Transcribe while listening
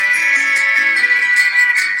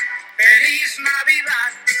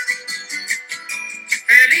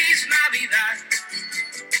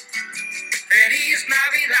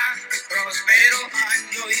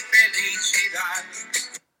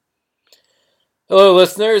Hello,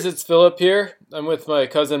 listeners. It's Philip here. I'm with my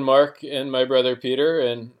cousin Mark and my brother Peter,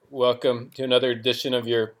 and welcome to another edition of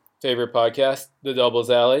your favorite podcast, The Doubles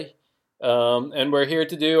Alley. And we're here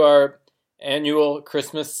to do our annual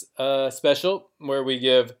Christmas special, where we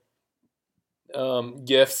give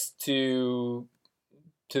gifts to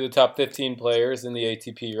the top 15 players in the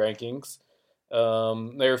ATP rankings.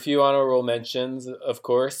 There are a few honorable mentions, of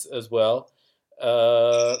course, as well.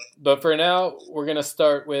 But for now, we're going to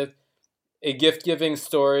start with a gift-giving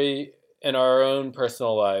story in our own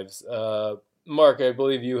personal lives. Mark, I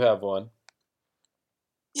believe you have one.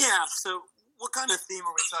 Yeah, so what kind of theme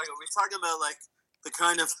are we talking about? We're talking about like the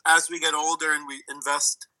kind of, as we get older and we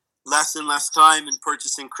invest less and less time in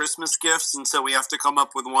purchasing Christmas gifts, and so we have to come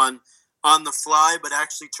up with one on the fly, but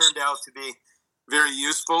actually turned out to be very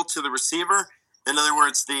useful to the receiver. In other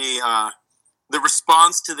words, the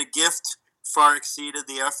response to the gift far exceeded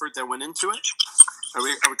the effort that went into it. Are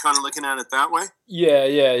we kind of looking at it that way?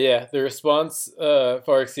 Yeah. The response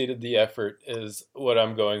far exceeded the effort is what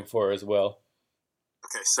I'm going for as well.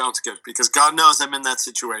 Okay, sounds good, because God knows I'm in that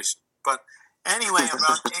situation. But anyway,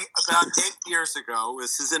 about 8 years ago,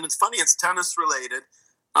 and it's funny, it's tennis related.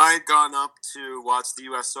 I had gone up to watch the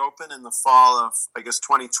U.S. Open in the fall of, I guess,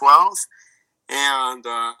 2012, and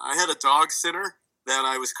I had a dog sitter that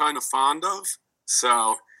I was kind of fond of,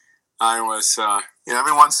 so I was,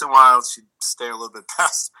 every once in a while she'd stay a little bit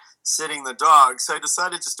past sitting the dog. So I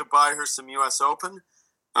decided just to buy her some U.S. Open,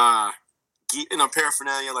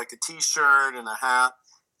 paraphernalia like a T-shirt and a hat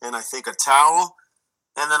and I think a towel.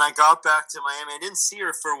 And then I got back to Miami. I didn't see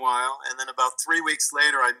her for a while. And then about 3 weeks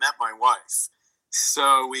later, I met my wife.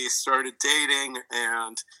 So we started dating,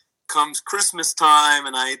 and comes Christmas time,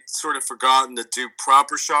 and I'd sort of forgotten to do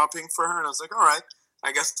proper shopping for her. And I was like, all right,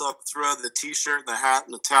 I guess I'll throw the T-shirt, the hat,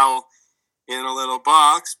 and the towel in a little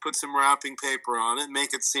box, put some wrapping paper on it,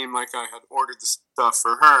 make it seem like I had ordered the stuff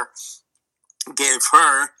for her. Gave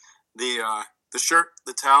her the shirt,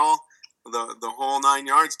 the towel, the whole 9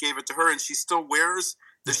 yards. Gave it to her, and she still wears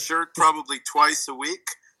the shirt probably twice a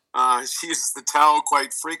week. She uses the towel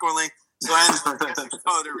quite frequently. So I ended up getting a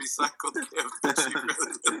recycled gift, and she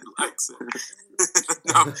really likes it.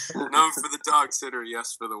 No for the dog sitter,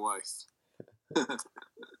 yes for the wife.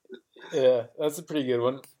 Yeah, that's a pretty good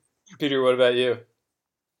one. Peter, what about you?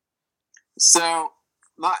 So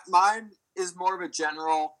mine is more of a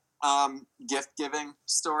general gift-giving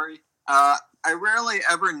story. I rarely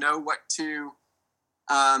ever know what to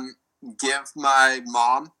give my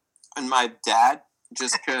mom and my dad,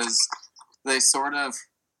 just because they sort of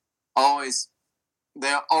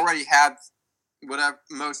they already have whatever,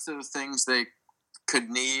 most of the things they could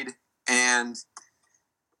need, and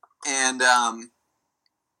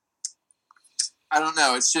I don't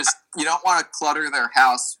know. It's just, you don't want to clutter their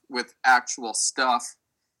house with actual stuff.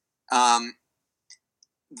 They're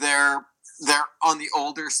on the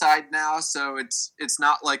older side now, so it's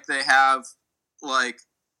not like they have like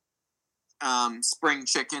spring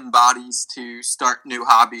chicken bodies to start new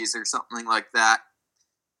hobbies or something like that.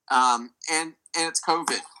 And it's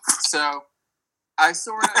COVID, so I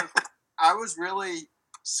was really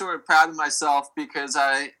sort of proud of myself, because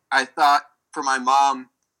I thought for my mom,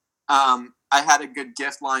 I had a good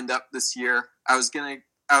gift lined up this year. I was getting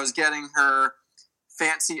her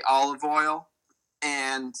fancy olive oil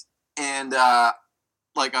and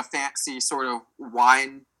like a fancy sort of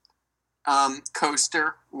wine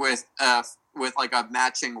coaster with like a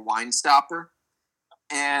matching wine stopper,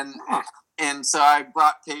 and so I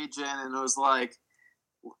brought Paige in and was like,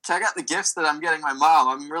 check out the gifts that I'm getting my mom.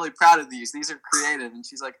 I'm really proud of these. These are creative. And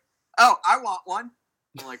she's like, oh, I want one.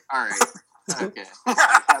 I'm like, all right. Okay,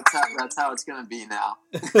 that's how it's gonna be now.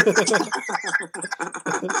 You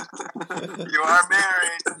are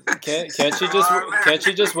married. Can't she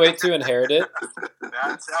just wait to inherit it?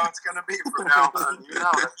 That's how it's gonna be from now on. You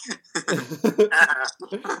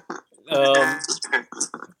know.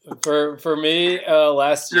 For me,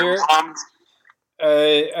 last year,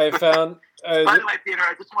 I found. By the way, Peter,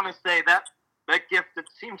 I just want to say that gift, it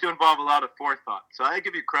seemed to involve a lot of forethought. So I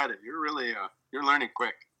give you credit. You're really you're learning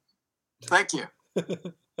quick. Thank you.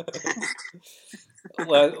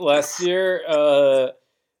 Last year,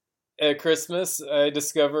 at Christmas, I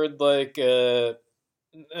discovered like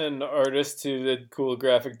an artist who did cool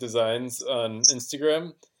graphic designs on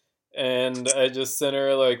Instagram, and I just sent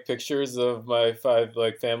her like pictures of my 5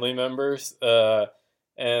 like family members,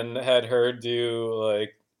 and had her do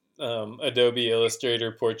like Adobe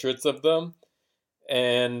Illustrator portraits of them,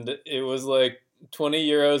 and it was like 20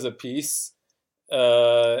 euros a piece.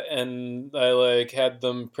 And I like had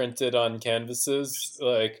them printed on canvases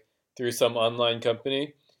like through some online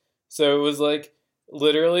company. So it was like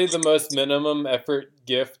literally the most minimum effort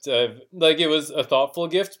gift I've like. It was a thoughtful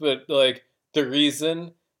gift, but like the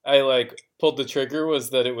reason I like pulled the trigger was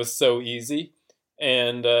that it was so easy,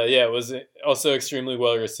 and yeah, it was also extremely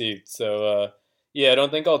well received. So yeah, I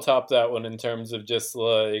don't think I'll top that one in terms of just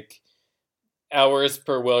like hours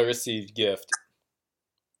per well received gift.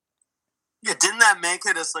 Yeah, didn't that make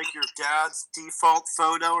it as like your dad's default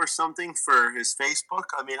photo or something for his Facebook?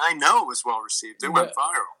 I mean, I know it was well received. It went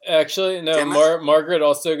viral. Actually, no. Didn't it? Margaret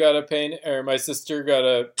also got a paint, or my sister got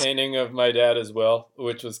a painting of my dad as well,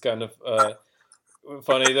 which was kind of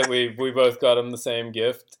funny that we both got him the same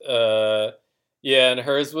gift. Yeah, and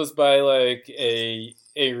hers was by like a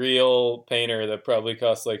real painter that probably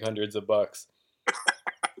cost like hundreds of bucks.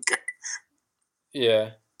 Okay.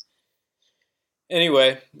 Yeah.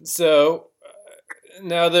 Anyway, so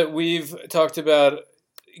now that we've talked about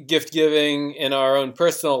gift giving in our own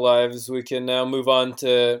personal lives, we can now move on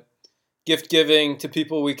to gift giving to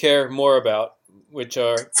people we care more about, which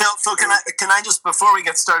are Phil, can I just before we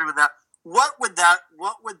get started with that, what would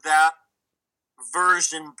that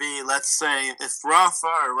version be? Let's say if Rafa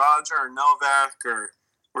or Roger or Novak or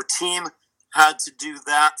team had to do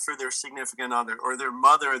that for their significant other or their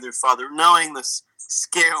mother or their father, knowing the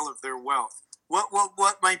scale of their wealth.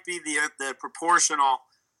 What might be the proportional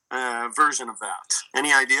version of that?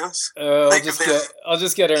 Any ideas? I'll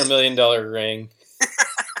just get her $1 million ring.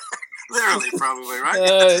 Literally, probably,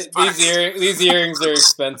 right? These earrings are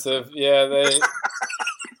expensive. Yeah, they.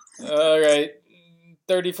 All right,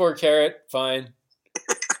 34 karat, fine.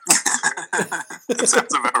 That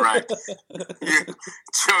sounds about right.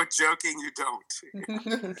 Joking, you don't.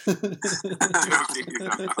 Joking, you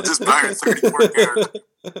don't. I'll just buy her 34 karat.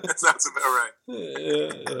 That sounds about right.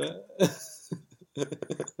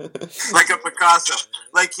 Like a Picasso.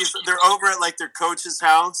 Like they're over at like their coach's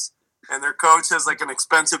house, and their coach has like an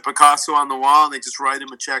expensive Picasso on the wall, and they just write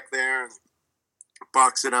him a check there and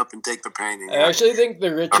box it up and take the painting. I actually think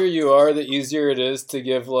the richer you are, the easier it is to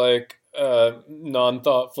give like a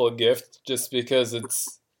non-thoughtful gift, just because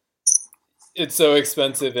it's so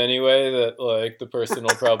expensive anyway that like the person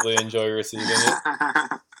will probably enjoy receiving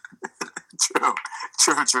it. True.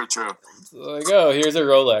 It's like, oh, here's a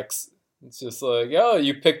Rolex. It's just like, oh,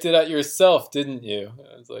 you picked it out yourself, didn't you?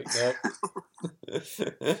 I was like, nope.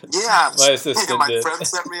 Yeah, my assistant my did. friend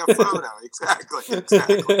sent me a photo. Exactly.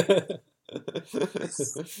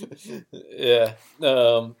 Yeah.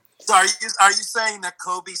 So are you saying that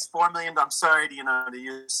Kobe's $4 million? I'm sorry to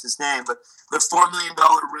use his name, but the $4 million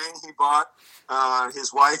ring he bought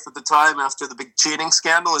his wife at the time after the big cheating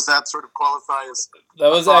scandal, is that sort of qualify as?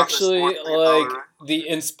 That was actually like the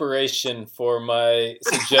inspiration for my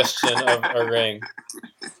suggestion of a ring.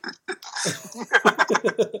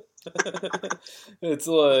 It's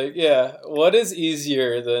like, yeah, what is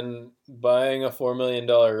easier than buying a $4 million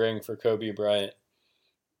ring for Kobe Bryant?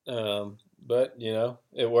 But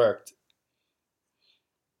it worked.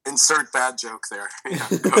 Insert bad joke there.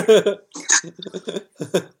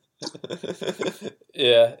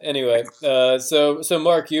 Yeah. Anyway, so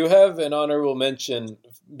Mark, you have an honorable mention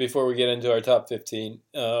before we get into our top 15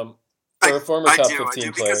 for a former top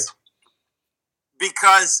 15 player.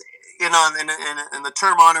 Because and the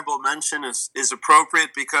term honorable mention is appropriate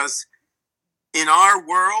because in our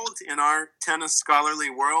world, in our tennis scholarly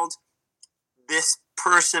world, this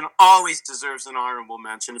person always deserves an honorable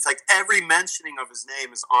mention. In fact, every mentioning of his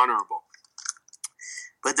name is honorable.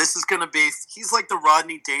 But this is going to be, he's like the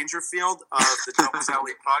Rodney Dangerfield of the Jonas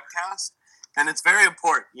Elliott podcast. And it's very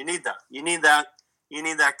important. You need that. You need that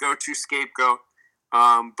go-to scapegoat.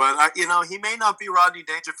 But he may not be Rodney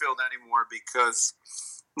Dangerfield anymore because,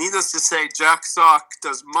 needless to say, Jack Sock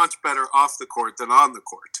does much better off the court than on the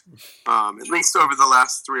court, at least over the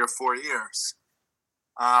last 3 or 4 years.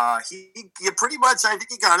 He pretty much, I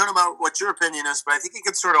don't know about what your opinion is, but I think he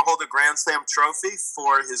could sort of hold a Grand Slam trophy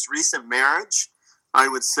for his recent marriage. I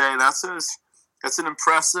would say that's an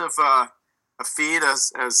impressive a feat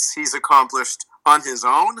as he's accomplished on his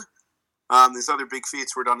own. These other big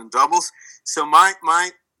feats were done in doubles. So my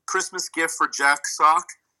Christmas gift for Jack Sock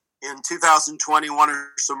in 2021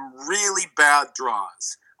 are some really bad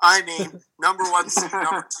draws. I mean, number 1 seed,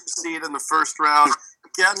 number 2 seed in the first round.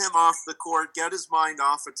 Get him off the court. Get his mind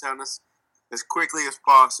off of tennis as quickly as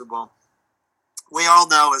possible. We all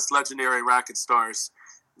know as legendary racket stars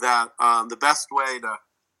that the best way to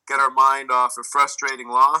get our mind off a frustrating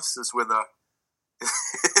loss is with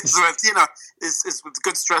with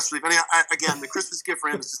good stress relief. Again, the Christmas gift for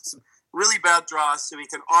him is just really bad draws so he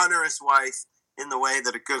can honor his wife in the way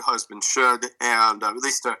that a good husband should, and at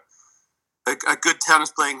least a good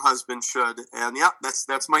tennis playing husband should. And yeah,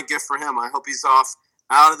 that's my gift for him. I hope he's off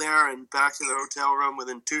out of there and back to the hotel room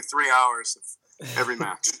within 2-3 hours of every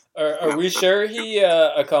match. Are we sure he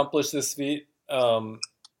accomplished this feat on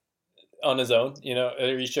his own? You know,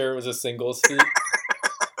 are you sure it was a singles feat?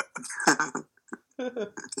 You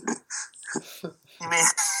mean,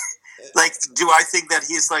 like, do I think that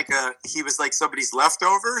he was like somebody's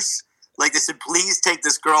leftovers? Like they said, please take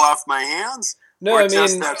this girl off my hands? No, I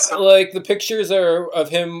mean, like, the pictures are of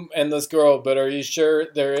him and this girl, but are you sure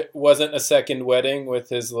there wasn't a second wedding with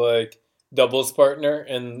his, like, doubles partner?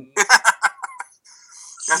 And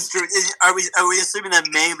that's true. Are we assuming that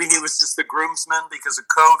maybe he was just the groomsman because of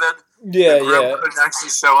COVID? Yeah, the groom couldn't actually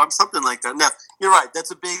show up, something like that. No, you're right. That's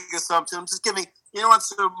a big assumption. I'm just giving, you know what,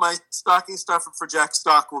 so my stocking stuffer for Jack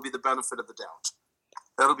Stock will be the benefit of the doubt.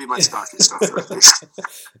 That'll be my stocking stuffer, at least.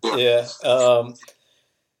 Yeah.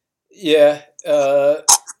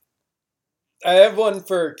 I have one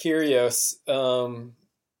for Kyrgios.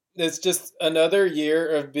 It's just another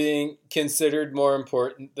year of being considered more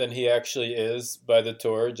important than he actually is by the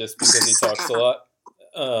tour, just because he talks a lot.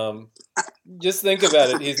 Just think about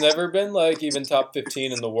it. He's never been, like, even top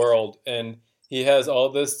 15 in the world, and he has all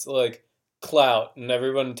this, like, clout, and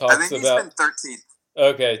everyone talks about... I think he's been 13th.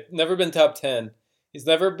 Okay, never been top 10. He's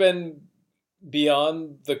never been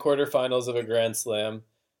beyond the quarterfinals of a Grand Slam.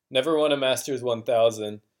 Never won a Masters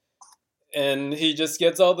 1000. And he just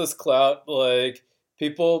gets all this clout. Like,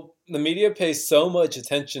 the media pays so much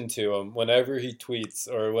attention to him whenever he tweets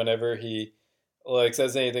or whenever he, like,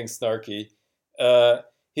 says anything snarky.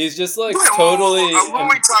 He's just, like, totally... What are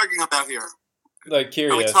we talking about here? Like,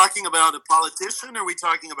 Kyrgios. Are we talking about a politician or are we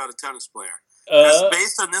talking about a tennis player? Because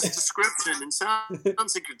based on this description, it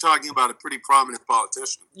sounds like you're talking about a pretty prominent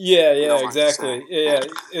politician. Yeah, exactly. Yeah,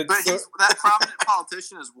 but that prominent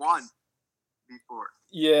politician has won before.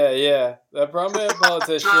 Yeah, that prominent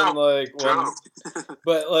politician won.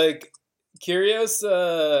 But, like, Kyrgios,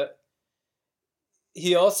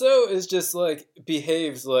 he also is just, like,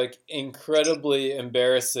 behaves, like, incredibly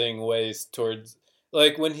embarrassing ways towards,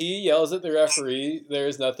 like, when he yells at the referee, there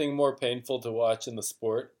is nothing more painful to watch in the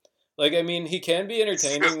sport. Like, I mean, he can be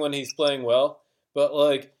entertaining when he's playing well, but,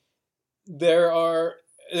 like,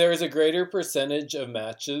 there's a greater percentage of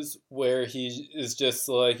matches where he is just,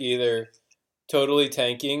 like, either totally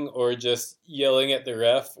tanking or just yelling at the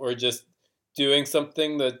ref or just doing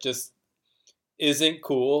something that just isn't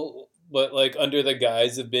cool, but, like, under the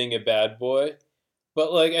guise of being a bad boy.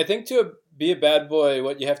 But, like, I think to be a bad boy,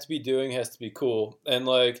 what you have to be doing has to be cool. And,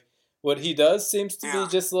 like, what he does seems to be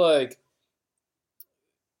just,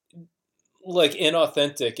 like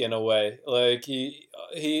inauthentic in a way. Like, he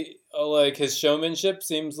like, his showmanship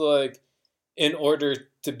seems like in order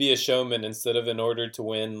to be a showman instead of in order to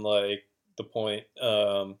win, like, the point.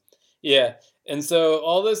 Yeah. And so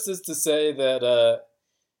all this is to say that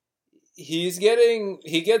he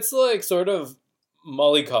gets, like, sort of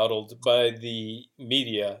mollycoddled by the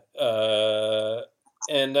media.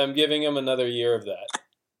 And I'm giving him another year of that.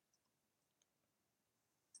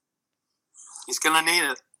 He's going to need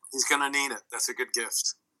it. He's going to need it. That's a good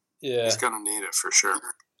gift. Yeah. He's going to need it for sure.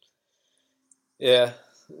 Yeah.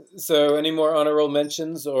 So any more honorable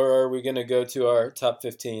mentions, or are we going to go to our top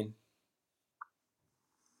 15?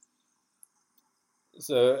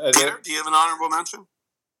 So, Peter, do you have an honorable mention?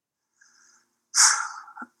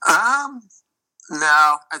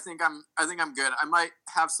 No, I think I'm good. I might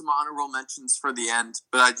have some honorable mentions for the end,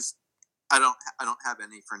 but I don't have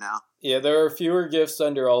any for now. Yeah, there are fewer gifts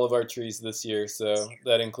under all of our trees this year, so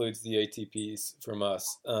that includes the ATPs from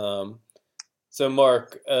us. So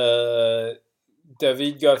Mark,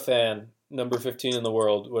 David Goffin, number 15 in the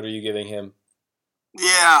world. What are you giving him?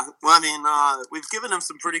 Yeah, well, I mean, we've given him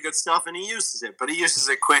some pretty good stuff, and he uses it, but he uses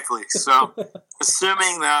it quickly. So,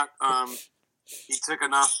 assuming that he took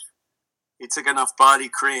enough body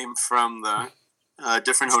cream from the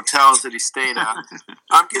different hotels that he stayed at,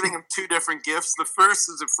 I'm giving him two different gifts. The first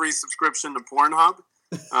is a free subscription to Pornhub.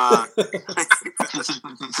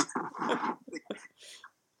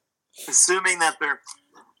 Assuming that they're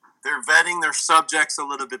vetting their subjects a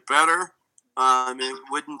little bit better. It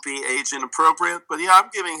wouldn't be age inappropriate, but yeah,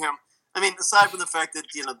 I'm giving him. I mean, aside from the fact that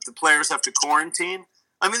the players have to quarantine.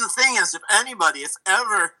 I mean, the thing is, if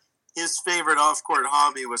ever his favorite off-court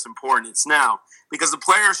hobby was important, it's now, because the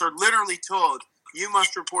players are literally told you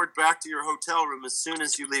must report back to your hotel room as soon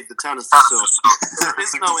as you leave the tennis facility. There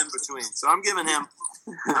is no in between. So I'm giving him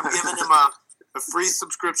a free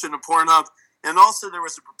subscription to Pornhub, and also there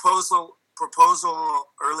was a proposal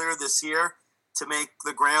earlier this year to make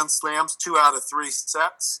the Grand Slams 2 out of 3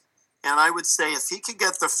 sets. And I would say if he could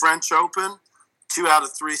get the French Open 2 out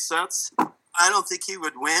of 3 sets, I don't think he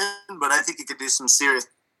would win, but I think he could do some serious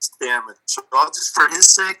damage. So I'll just, for his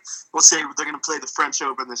sake, we'll say they're going to play the French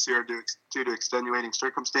Open this year due to extenuating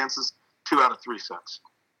circumstances. 2 out of 3 sets.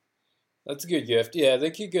 That's a good gift. Yeah, I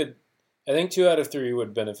think he could. I think 2 out of 3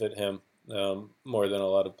 would benefit him more than a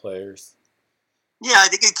lot of players. Yeah, I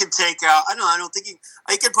think he could take out. I don't think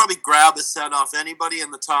he could probably grab a set off anybody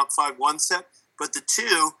in the top 5 one set, but the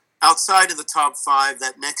 2 outside of the top 5,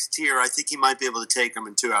 that next tier, I think he might be able to take them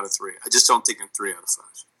in 2 out of 3. I just don't think in 3 out of 5.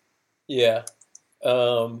 Yeah.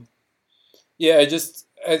 Yeah,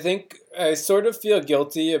 I think I sort of feel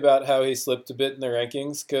guilty about how he slipped a bit in the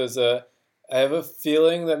rankings because I have a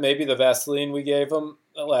feeling that maybe the Vaseline we gave him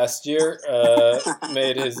last year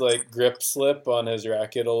made his like grip slip on his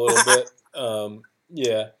racket a little bit.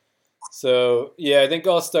 Yeah. So yeah, I think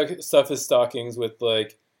I'll stuff his stockings with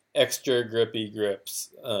like extra grippy grips.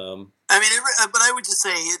 I mean, but I would just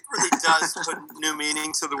say it really does put new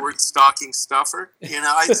meaning to the word stocking stuffer. You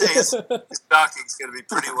know, I'd say his stocking's going to be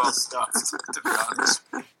pretty well stuffed, to be honest.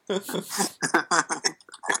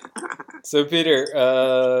 So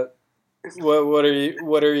Peter, what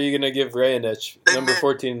are you going to give Raonic, number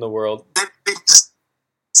 14 in the world?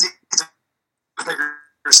 Bigger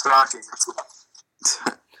stocking.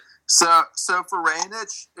 So for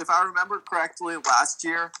Raonic, if I remember correctly, last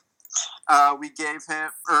year we gave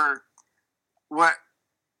him what?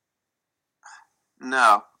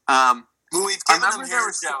 No. We've given him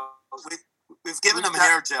hair gel. We've given him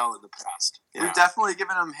hair gel in the past. Yeah. We've definitely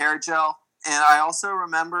given him hair gel, and I also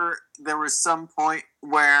remember there was some point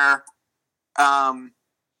where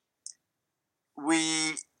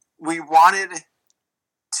we wanted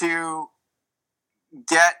to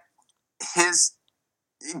get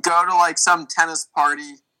go to like some tennis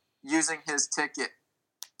party using his ticket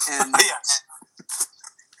and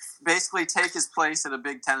basically take his place at a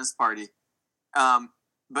big tennis party,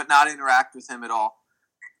 but not interact with him at all.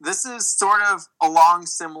 This is sort of along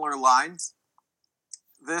similar lines.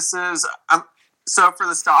 This is so for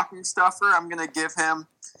the stocking stuffer, I'm going to give him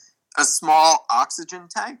a small oxygen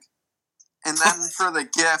tank, and then for the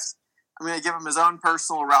gift, I'm going to give him his own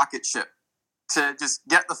personal rocket ship to just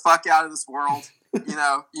get the fuck out of this world. You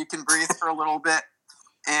know, you can breathe for a little bit,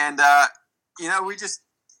 and you know,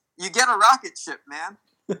 you get a rocket ship, man.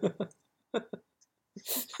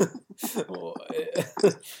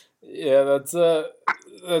 Yeah,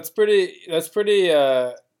 that's pretty it's pretty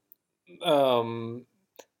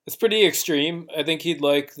extreme. I think he'd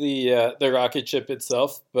like the rocket ship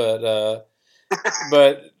itself, but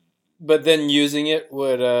then using it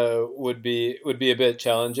would be a bit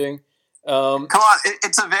challenging. Come on,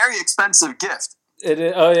 it's a very expensive gift. It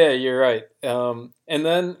is, oh yeah, you're right. And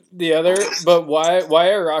then the other, but why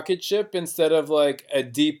a rocket ship instead of like a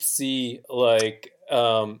deep sea like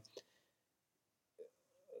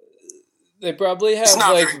they probably have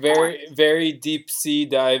like very deep sea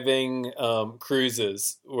diving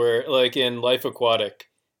cruises where like in Life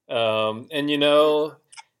Aquatic, and you know,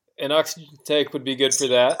 an oxygen tank would be good for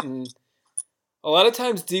that. And a lot of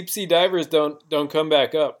times deep sea divers don't come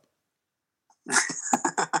back up.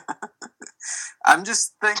 I'm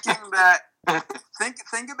just thinking that think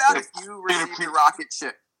about if you received a rocket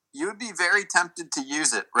ship, you would be very tempted to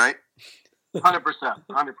use it, right? 100%.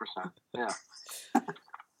 Yeah.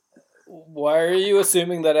 Why are you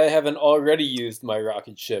assuming that I haven't already used my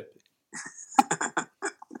rocket ship?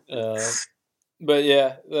 But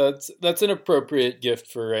yeah, that's an appropriate gift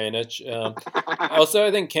for Raonic. Also, I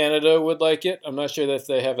think Canada would like it. I'm not sure if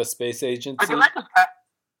they have a space agency.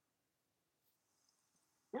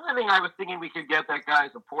 The only thing I was thinking we could get that guy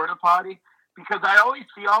is a porta potty, because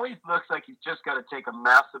he always looks like he's just got to take a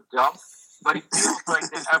massive dump, but he feels like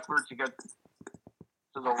the effort to get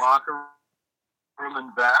to the locker room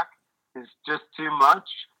and back is just too much.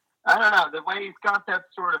 I don't know, the way he's got that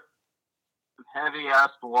sort of heavy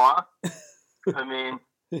ass walk. I mean,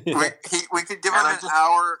 we could give him an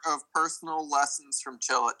hour of personal lessons from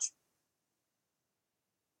Chilich.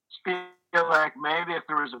 Feel like maybe if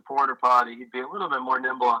there was a porta potty, he'd be a little bit more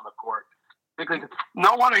nimble on the court. Because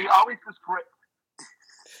no wonder he always just great.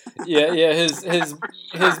 Yeah. His.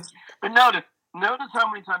 But notice how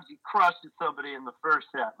many times he crushed somebody in the first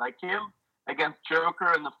set, like him against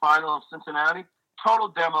Joker in the final of Cincinnati. Total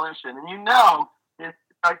demolition, and you know his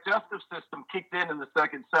digestive system kicked in the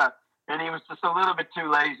second set, and he was just a little bit too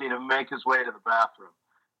lazy to make his way to the bathroom.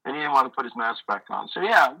 And he didn't want to put his mask back on. So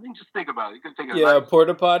yeah, I mean, just think about it. You could take a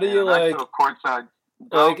porta potty, nice little courtside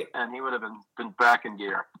dunk, and he would have been back in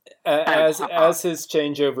gear. As his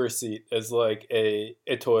changeover seat as like a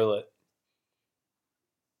toilet.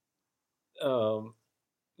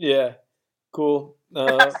 Yeah, cool.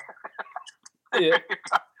 Yeah, I think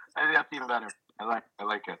that's even better. I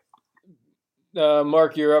like it.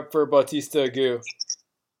 Mark, you're up for Bautista Agut.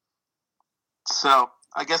 So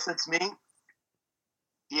I guess it's me.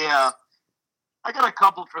 Yeah. I got a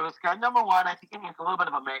couple for this guy. Number one, I think he needs a little bit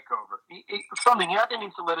of a makeover. He either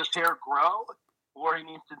needs to let his hair grow, or he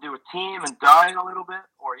needs to do a team and dye it a little bit,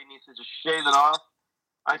 or he needs to just shave it off.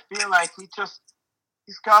 I feel like he's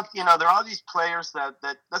got, there are all these players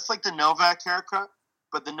that's like the Novak haircut,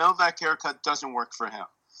 but the Novak haircut doesn't work for him.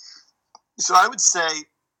 So I would say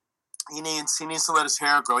he needs to let his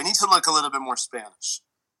hair grow. He needs to look a little bit more Spanish.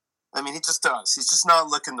 I mean, he just does. He's just not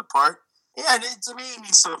looking the part. Yeah, to me, he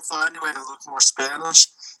needs to find a way to look more Spanish.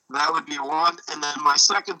 That would be one. And then my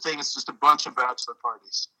second thing is just a bunch of bachelor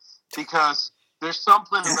parties. Because there's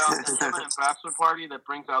something about the feminine bachelor party that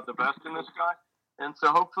brings out the best in this guy. And so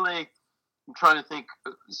hopefully, I'm trying to think,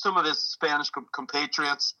 some of his Spanish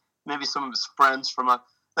compatriots, maybe some of his friends from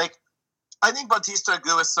I think Bautista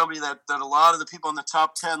Agut is somebody that a lot of the people in the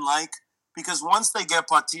top 10 like. Because once they get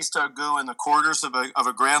Bautista Agut in the quarters of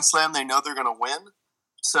a Grand Slam, they know they're going to win.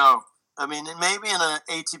 So, I mean, maybe in an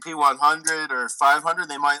ATP 100 or 500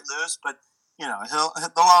 they might lose, but they'll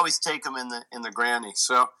always take him in the granny.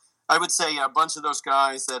 So I would say a bunch of those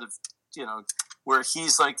guys that have where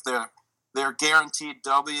he's like their guaranteed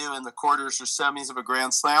W in the quarters or semis of a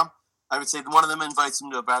Grand Slam. I would say one of them invites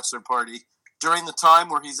him to a bachelor party during the time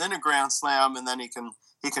where he's in a Grand Slam, and then he can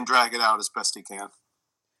drag it out as best he can.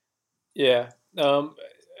 Yeah, I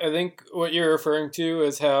think what you're referring to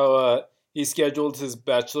is how he scheduled his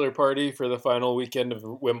bachelor party for the final weekend of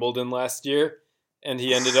Wimbledon last year, and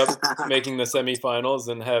he ended up making the semifinals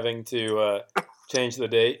and having to change the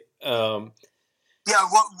date. Yeah,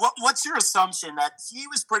 what's your assumption that he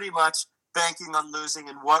was pretty much banking on losing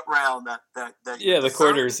in what round? That yeah, the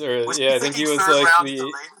quarters, or I think he was like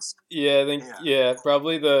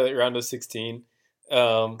probably the round of 16.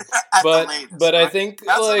 But I think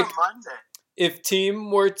that's on a Monday. If Team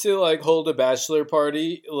were to hold a bachelor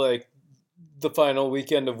party the final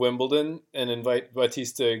weekend of Wimbledon and invite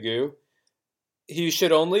Bautista Agut, he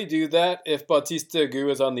should only do that if Bautista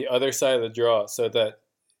Agut is on the other side of the draw, so that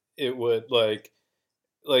it would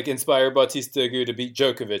inspire Bautista Agut to beat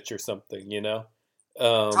Djokovic or something,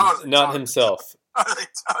 not himself.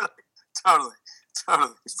 Totally,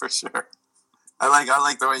 for sure. I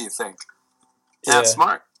like the way you think. Yeah, that's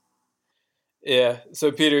smart. Yeah.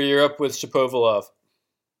 So Peter, you're up with Shapovalov.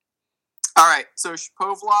 All right. So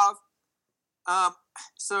Shapovalov.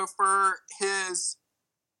 So for his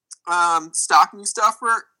stocking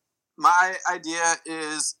stuffer, my idea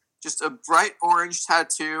is just a bright orange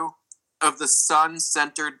tattoo of the sun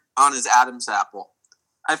centered on his Adam's apple.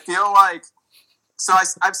 I feel like, so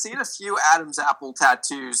I've seen a few Adam's apple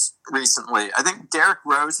tattoos recently. I think Derek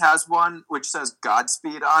Rose has one which says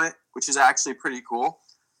Godspeed on it, which is actually pretty cool.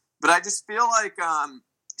 But I just feel like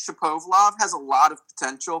Shapovalov has a lot of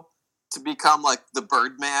potential to become like the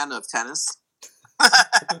Birdman of tennis.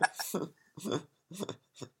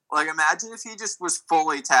 Imagine if he just was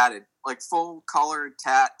fully tatted, like full colored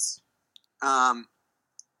tats, from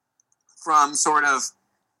sort of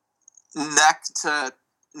neck to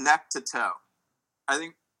toe. I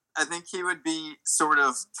think he would be sort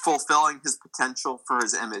of fulfilling his potential for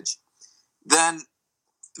his image. Then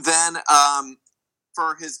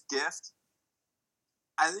for his gift,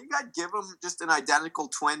 I think I'd give him just an identical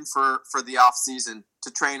twin for the off season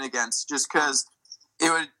to train against, just because it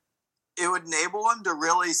would enable him to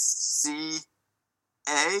really see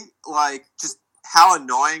just how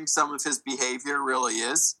annoying some of his behavior really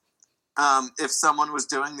is. If someone was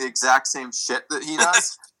doing the exact same shit that he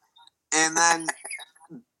does, and then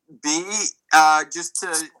B, just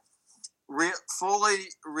to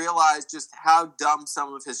fully realize just how dumb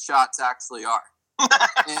some of his shots actually are.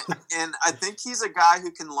 and I think he's a guy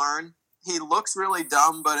who can learn. He looks really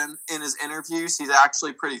dumb, but in his interviews, he's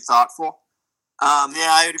actually pretty thoughtful.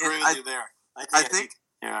 I would agree with you there. I think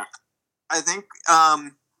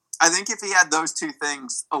if he had those two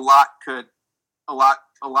things, a lot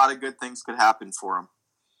of good things could happen for him.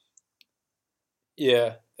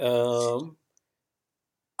 Yeah.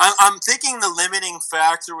 I'm thinking the limiting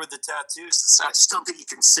factor with the tattoos is I just don't think he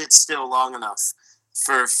can sit still long enough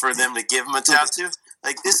for them to give him a tattoo.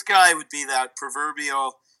 Like, this guy would be that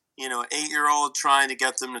proverbial, 8-year-old trying to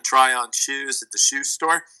get them to try on shoes at the shoe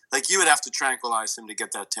store. Like, you would have to tranquilize him to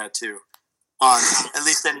get that tattoo on at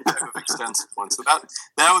least any type of extensive one. So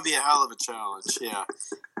that would be a hell of a challenge. Yeah.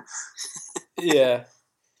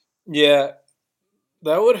 Yeah.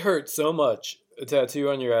 That would hurt so much, a tattoo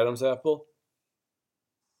on your Adam's apple.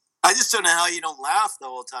 I just don't know how you don't laugh the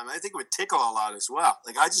whole time. I think it would tickle a lot as well.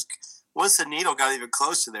 Like, once the needle got even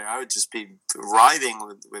close to there, I would just be writhing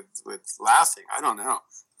with laughing. I don't know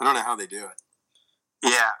how they do it.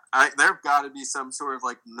 Yeah, there've got to be some sort of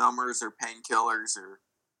like numbers or painkillers or.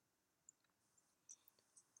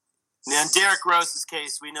 Yeah, in Derek Rose's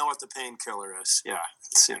case, we know what the painkiller is. Yeah,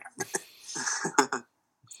 it's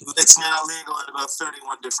now legal in about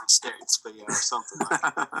 31 different states, but yeah, or something like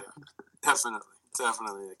that. Yeah,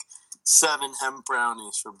 definitely, like 7 hemp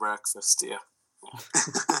brownies for breakfast. Yeah.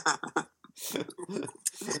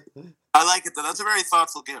 I like it though. That's a very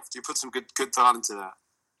thoughtful gift. You put some good thought into that.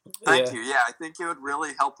 Thank you. Yeah, I think it would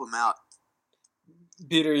really help him out.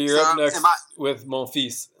 Peter, you're up next with Mon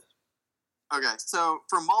Fils. Okay, so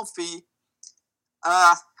for Monfils,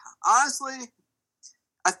 honestly,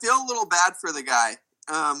 I feel a little bad for the guy.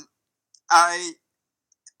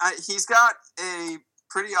 He's got a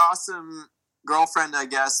pretty awesome girlfriend, I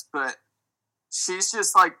guess, but she's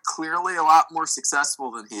just like clearly a lot more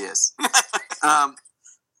successful than he is.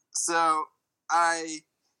 So I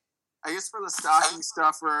guess for the stocking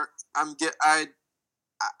stuffer, I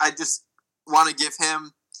just want to gift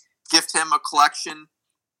him a collection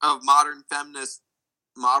of modern feminist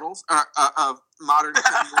models or of modern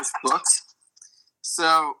feminist books.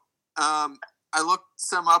 So I looked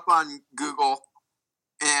some up on Google,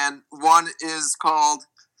 and one is called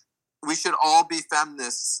 "We Should All Be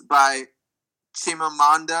Feminists" by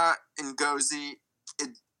Chimamanda Ngozi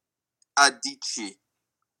Adichie.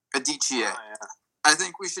 Oh, yeah. I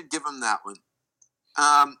think we should give him that one.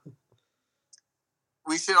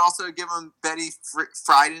 We should also give him Betty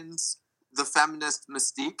Friedan's "The Feminist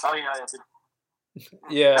Mystique." Oh yeah.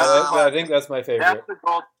 Yeah, I think that's my favorite. That's the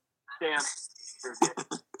gold standard.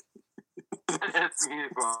 It's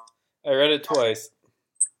beautiful. I read it twice.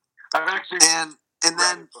 And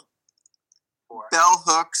then Bell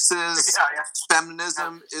Hooks'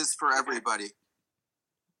 "Feminism is for Everybody."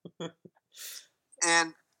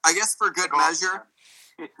 And I guess for good measure,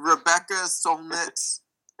 Rebecca Solnit's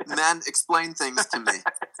 "Men Explain Things to Me."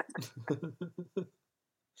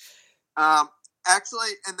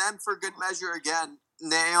 Actually, and then for good measure again,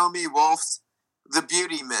 Naomi Wolf's "The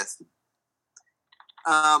Beauty Myth."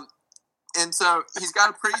 And so he's got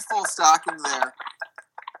a pretty full stocking there.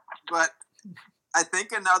 But I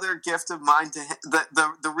think another gift of mine to him,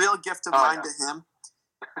 the real gift of mine to him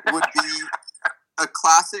would be a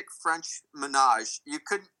classic French menage.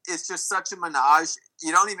 It's just such a menage.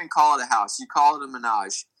 You don't even call it a house. You call it a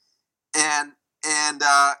menage. And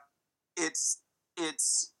its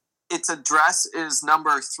address is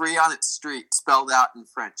number 3 on its street, spelled out in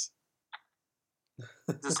French.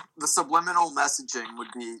 Just the subliminal messaging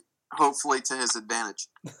would be hopefully to his advantage.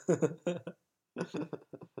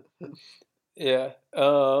 Yeah.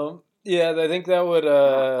 I think that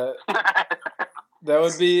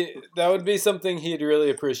would be something he'd really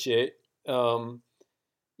appreciate.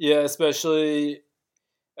 Especially,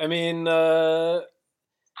 I mean, is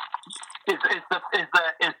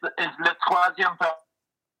Le Troisième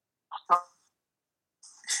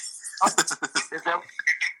is that?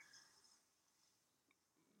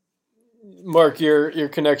 Mark, your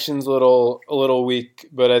connection's a little weak,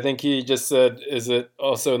 but I think he just said, "Is it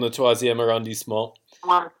also in the Troisième arrondissement?"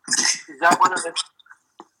 Is that one of the?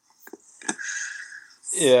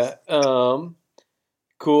 Yeah.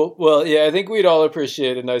 Cool. Well, yeah, I think we'd all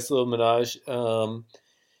appreciate a nice little menage.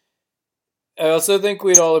 I also think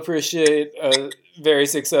we'd all appreciate a very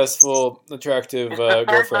successful, attractive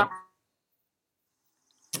girlfriend.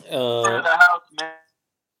 The house,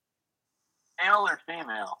 male or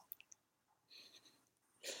female?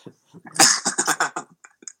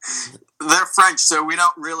 They're French, so we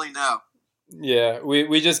don't really know. Yeah,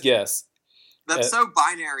 we just guess. That's so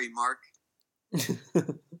binary, Mark.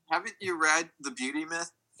 Haven't you read The Beauty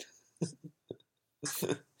Myth?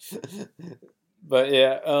 But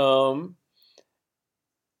yeah,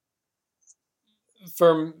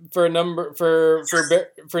 for number 10,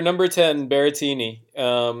 Berrettini,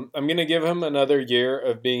 I'm gonna give him another year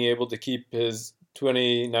of being able to keep his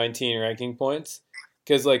 2019 ranking points,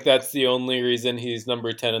 because like that's the only reason he's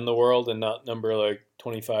number 10 in the world and not number like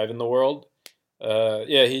 25 in the world.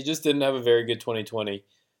 He just didn't have a very good 2020,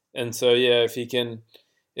 and so yeah, if he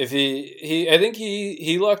I think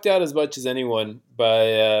he lucked out as much as anyone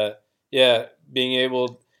by being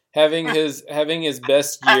able having his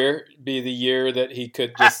best year be the year that he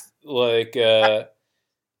could just like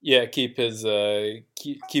keep his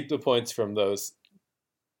keep the points from those.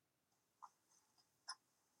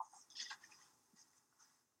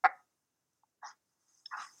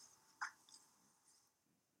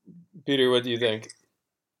 Peter, what do you think?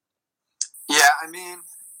 Yeah, I mean,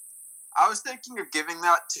 I was thinking of giving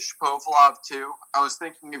that to Shapovalov too. I was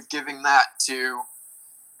thinking of giving that to...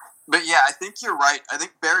 But yeah, I think you're right. I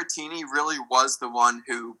think Berrettini really was the one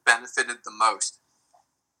who benefited the most.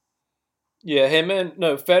 Yeah,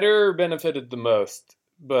 Federer benefited the most,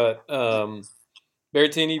 but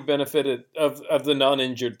Berrettini benefited of the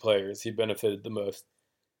non-injured players. He benefited the most.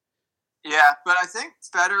 Yeah, but I think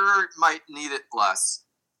Federer might need it less.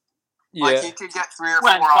 Yeah. Like he could get 3 or 4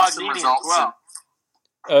 awesome results. Well.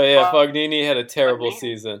 Oh yeah, Fognini had a terrible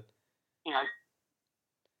season. Yeah,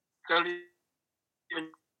 don't even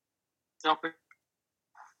know if the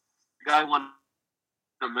guy won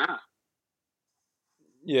a minute.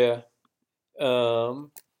 Yeah.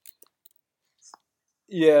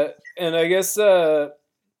 Yeah, and I guess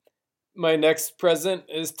my next present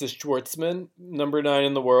is to Schwartzman, number 9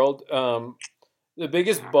 in the world. The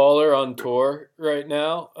biggest baller on tour right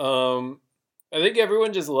now. I think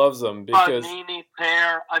everyone just loves him because Fognini,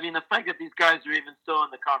 Pair. I mean, the fact that these guys are even still in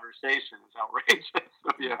the conversation is outrageous.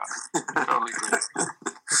 So, yeah, totally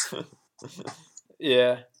agree.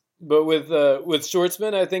 Yeah, but with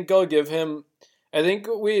Schwartzman, I think I'll give him. I think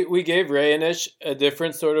we gave Raonic a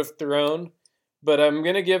different sort of throne, but I'm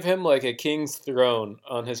gonna give him like a king's throne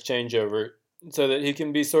on his changeover, so that he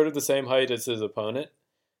can be sort of the same height as his opponent,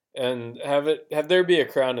 and have there be a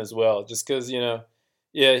crown as well. Just because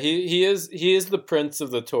yeah, he is the prince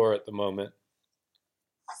of the tour at the moment.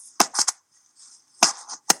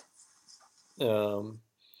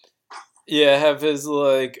 Yeah, have his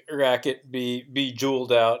like racket be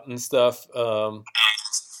jeweled out and stuff.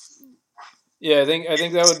 Yeah, I think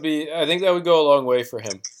that would go a long way for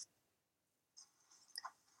him.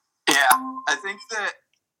 Yeah, I think that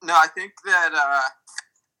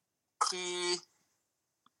he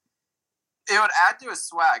it would add to his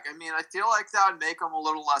swag. I mean, I feel like that would make him a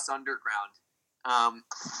little less underground.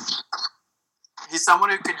 He's someone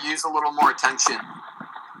who could use a little more attention.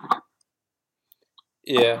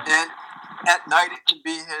 Yeah. And at night it could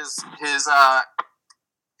be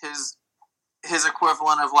his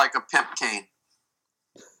equivalent of like a pimp cane.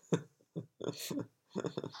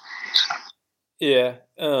 Yeah.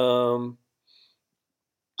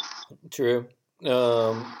 True.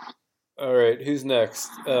 All right, who's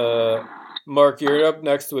next? Mark, you're up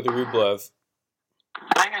next with Rublev.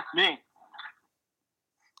 I think it's me.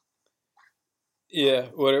 Yeah,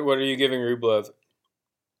 what are you giving Rublev?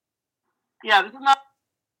 Yeah, this is not.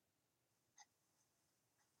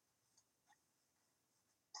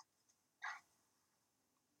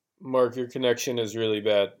 Mark, your connection is really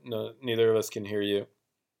bad. No, neither of us can hear you.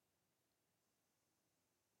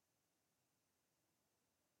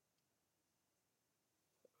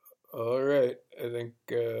 All right, I think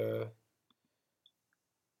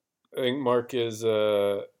Mark is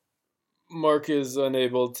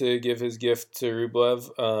unable to give his gift to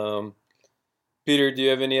Rublev. Peter, do you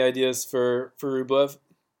have any ideas for Rublev?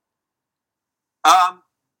 I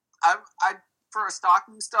for a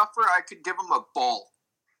stocking stuffer, I could give him a bowl,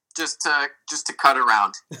 just to cut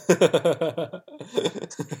around.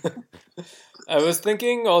 I was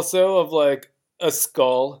thinking also of like a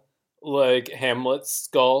skull, like Hamlet's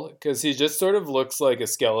skull, because he just sort of looks like a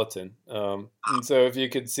skeleton. And so if you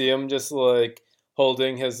could see him just like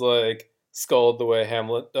holding his like skull the way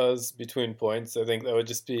Hamlet does between points, I think that would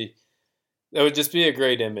just be a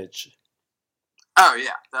great image. Oh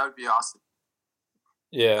yeah, that would be awesome.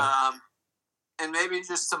 Yeah. And maybe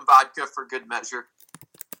just some vodka for good measure.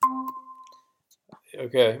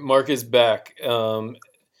 Okay, Mark is back.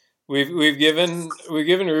 We've given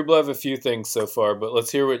Rublev a few things so far, but let's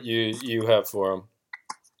hear what you have for him.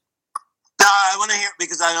 I want to hear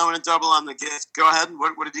because I don't want to double on the gift. Go ahead.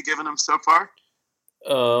 What have you given him so far?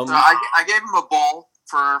 So I gave him a bowl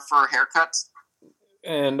for haircuts,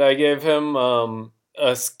 and I gave him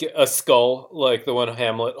a skull like the one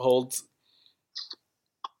Hamlet holds.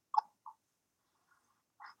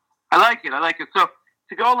 I like it. So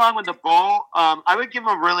to go along with the bowl, I would give him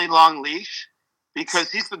a really long leash because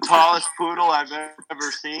he's the tallest poodle I've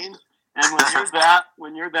ever seen. And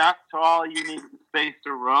when you're that tall, you need space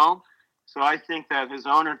to roam. So I think that his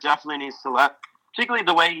owner definitely needs to particularly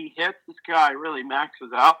the way he hits, this guy really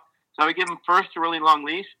maxes out. So I would give him first a really long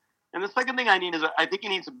leash. And the second thing I need is I think he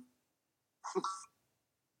needs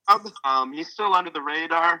he's still under the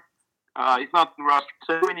radar. He's not the roster,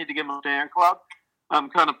 so we need to give him a fan club.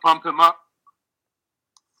 Kind of pump him up.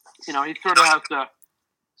 He sort of has to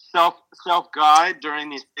self-guide during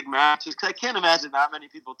these big matches because I can't imagine that many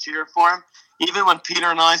people cheer for him. Even when Peter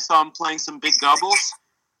and I saw him playing some big doubles,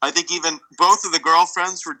 I think even both of the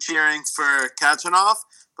girlfriends were cheering for Kachanov,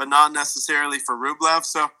 but not necessarily for Rublev.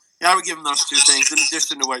 So, yeah, I would give him those two things in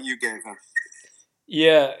addition to what you gave him.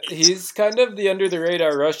 Yeah, he's kind of the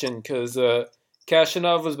under-the-radar Russian because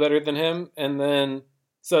Kachanov was better than him, and then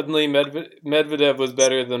suddenly Medvedev was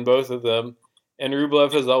better than both of them, and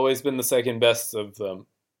Rublev has always been the second best of them.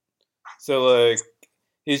 So like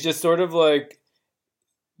he's just sort of like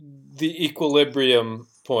the equilibrium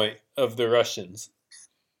point of the Russians.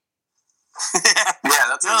 Yeah,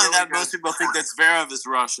 that's not only really that, good. most people think that Zverev is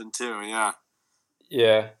Russian too. Yeah.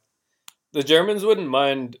 Yeah. The Germans wouldn't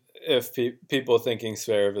mind if people thinking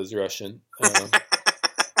Zverev is Russian. Good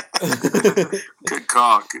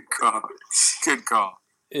call. Good call. Good call.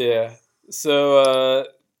 Yeah. So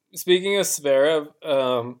speaking of Zverev,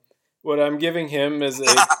 what I'm giving him is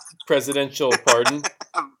a presidential pardon.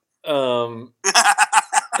 In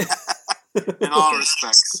all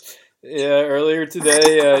respects. Yeah, earlier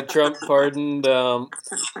today, Trump pardoned a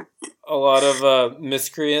lot of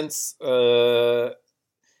miscreants who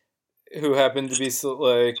happen to be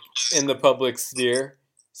like in the public sphere,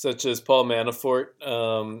 such as Paul Manafort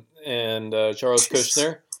and Charles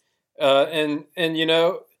Kushner, and you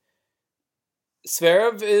know,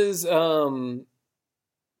 Zverev is a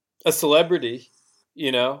celebrity,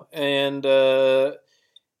 you know, and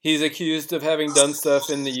he's accused of having done stuff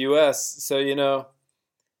in the U.S. So you know.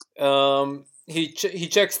 He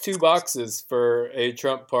checks two boxes for a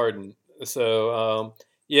Trump pardon. So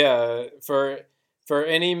yeah, for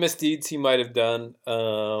any misdeeds he might have done,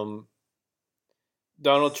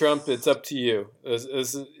 Donald Trump, it's up to you.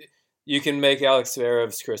 You can make Alex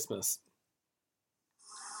Zverev's Christmas.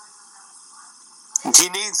 He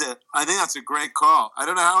needs it. I think that's a great call. I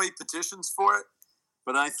don't know how he petitions for it,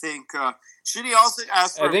 but I think should he also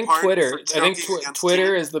ask for a pardon Twitter. for I think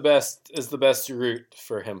Twitter Team? is the best route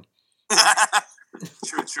for him.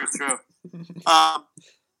 True.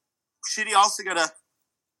 Should he also get a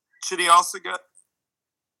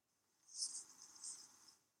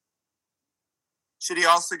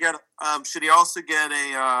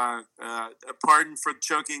pardon for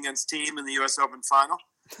choking against Team in the U.S. Open final?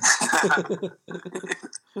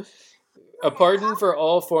 A pardon for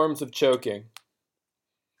all forms of choking.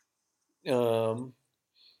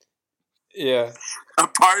 Yeah. A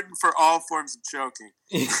pardon for all forms of choking.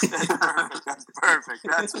 That's perfect.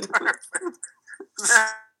 That's perfect.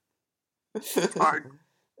 Pardon.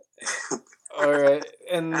 All right,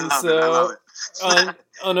 and I so love it.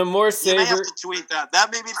 on a more You may have savor, to tweet that.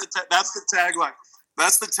 That may be that's the tagline.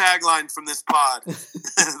 That's the tagline from this pod.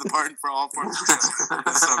 The pardon for all forms of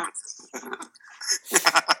choking.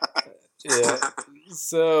 yeah.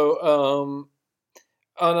 So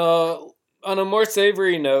on a more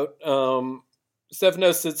savory note, Stefanos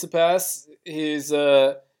Tsitsipas, he's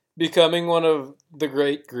becoming one of the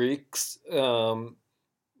great Greeks.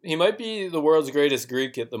 He might be the world's greatest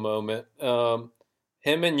Greek at the moment.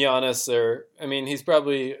 Him and Giannis are. I mean, he's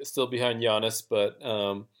probably still behind Giannis, but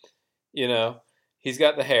you know, he's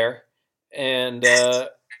got the hair, and you know,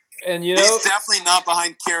 he's definitely not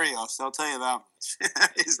behind Kyrgios. I'll tell you that much.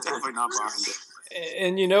 He's definitely not behind it.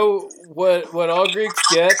 And you know what all Greeks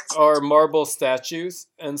get are marble statues,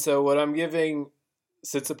 and so what I'm giving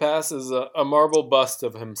Tsitsipas is a marble bust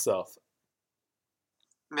of himself.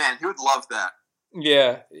 Man, he would love that.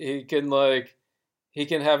 Yeah, he can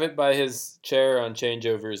have it by his chair on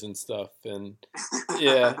changeovers and stuff, and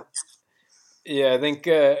yeah, I think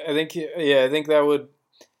that would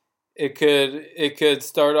it could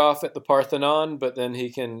start off at the Parthenon, but then he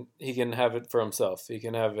can have it for himself. He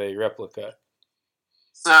can have a replica.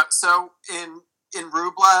 So in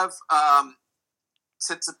Rublev,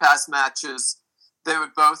 Tsitsipas matches, they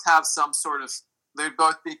would both have some sort of. They would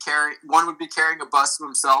both be carrying. One would be carrying a bust of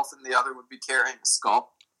himself, and the other would be carrying a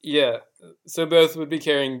skull. Yeah, so both would be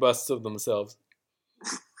carrying busts of themselves.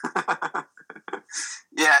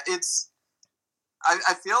 Yeah, it's.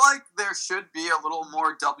 I feel like there should be a little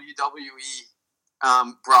more WWE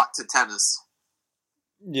brought to tennis.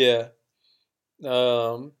 Yeah.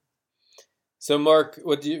 So Mark,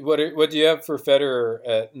 what do you have for Federer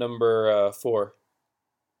at number 4?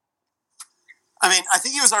 I mean, I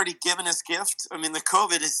think he was already given his gift. I mean, the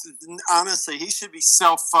COVID is honestly, he should be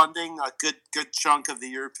self-funding a good chunk of the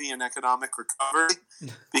European economic recovery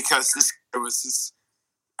because this was his.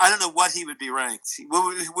 I don't know what he would be ranked.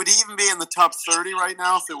 Would he even be in the top 30 right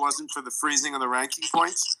now if it wasn't for the freezing of the ranking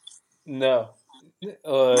points? No. No,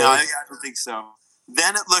 I don't think so.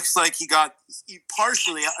 Then it looks like he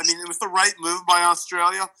partially. I mean, it was the right move by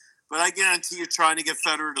Australia, but I guarantee you, trying to get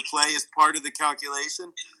Federer to play is part of the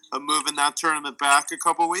calculation of moving that tournament back a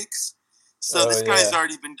couple weeks. So this guy's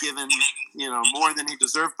already been given, more than he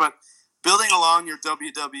deserved. But building along your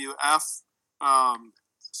WWF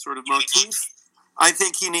sort of motif, I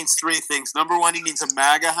think he needs 3 things. Number 1, he needs a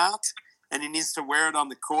MAGA hat, and he needs to wear it on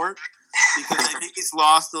the court because I think he's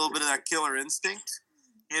lost a little bit of that killer instinct.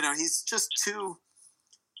 He's just too.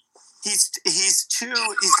 He's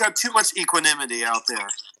got too much equanimity out there.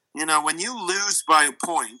 When you lose by a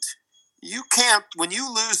point, you can't, when you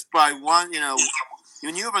lose by one,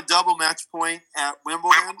 when you have a double match point at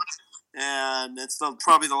Wimbledon, and it's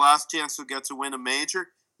probably the last chance you'll get to win a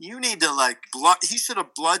major, you need to he should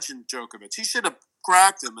have bludgeoned Djokovic. He should have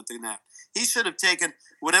cracked him at the net. He should have taken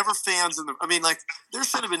whatever fans there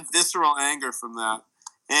should have been visceral anger from that.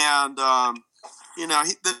 And,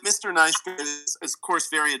 the Mr. Nice Guy is, of course,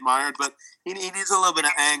 very admired, but he needs a little bit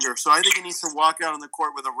of anger. So I think he needs to walk out on the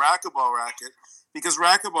court with a racquetball racket, because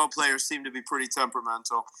racquetball players seem to be pretty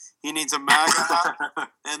temperamental. He needs a MAGA hat,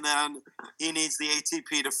 and then he needs the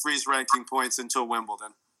ATP to freeze ranking points until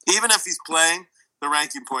Wimbledon. Even if he's playing, the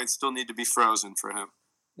ranking points still need to be frozen for him.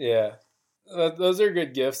 Yeah, those are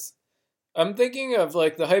good gifts. I'm thinking of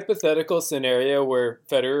the hypothetical scenario where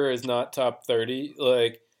Federer is not top 30.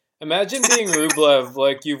 Imagine being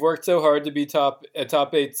Rublev. You've worked so hard to be a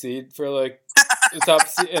top 8 seed for the top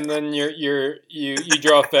seed, and then you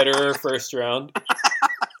draw Federer first round.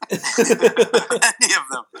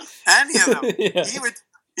 Any of them. Yeah. He would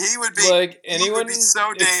be anyone he would be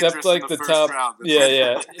so dangerous except in the the first top. round.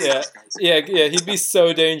 Yeah. He'd be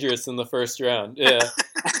so dangerous in the first round. Yeah.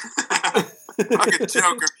 Fucking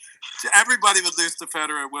Joker. Everybody would lose to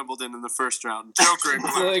Federer at Wimbledon in the first round. Joker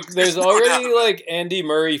included. There's already Andy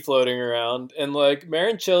Murray floating around, and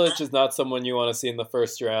Marin Cilic is not someone you want to see in the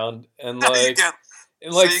first round, and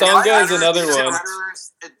Tsonga is another one.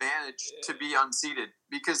 Federer's advantage to be unseeded,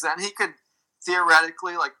 because then he could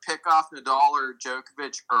theoretically pick off Nadal or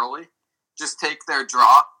Djokovic early, just take their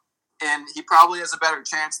draw, and he probably has a better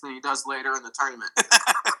chance than he does later in the tournament.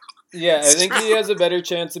 Yeah, I think he has a better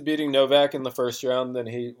chance of beating Novak in the first round than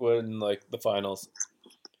he would in the finals.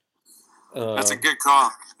 That's a good call.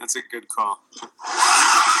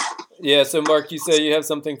 Yeah, so Mark, you say you have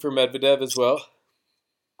something for Medvedev as well?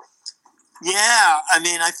 Yeah,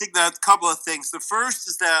 I think that a couple of things. The first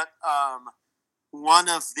is that one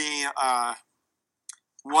of the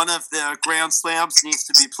Grand Slams needs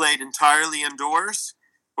to be played entirely indoors,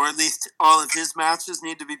 or at least all of his matches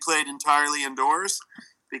need to be played entirely indoors,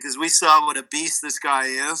 because we saw what a beast this guy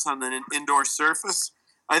is on an indoor surface.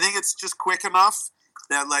 I think it's just quick enough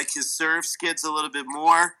that his serve skids a little bit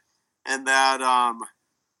more, and that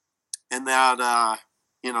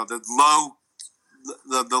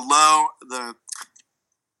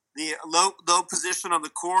the low position on the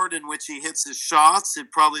court in which he hits his shots, and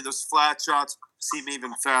probably those flat shots seem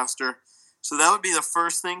even faster. So that would be the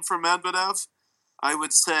first thing for Medvedev. I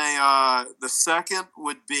would say the second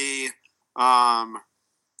would be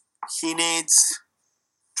he needs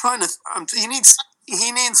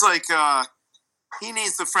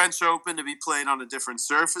the French Open to be played on a different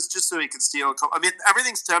surface, just so he can steal a couple.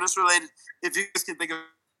 Everything's tennis related. If you guys can think of it,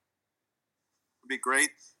 would be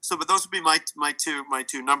great. So, but those would be my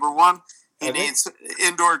two. Number one, he needs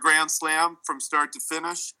indoor Grand Slam from start to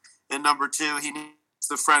finish, and number two, he needs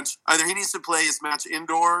the French. Either he needs to play his match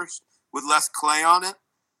indoors with less clay on it,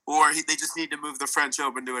 or they just need to move the French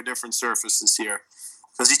Open to a different surface this year,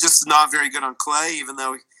 because he's just not very good on clay, even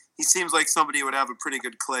though he seems like somebody who would have a pretty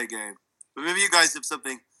good clay game. But maybe you guys have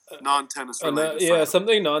something non-tennis related.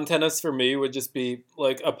 Something non-tennis for me would just be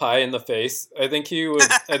a pie in the face. I think he would.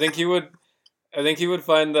 I think he would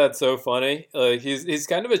find that so funny. He's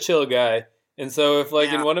kind of a chill guy, and so if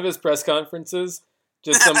in one of his press conferences,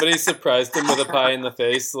 just somebody surprised him with a pie in the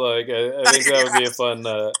face, I think that would be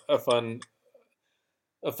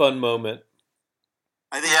a fun moment.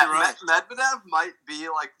 I think you're right. Medvedev might be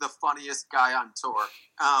the funniest guy on tour,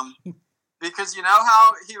 because you know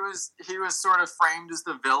how he was sort of framed as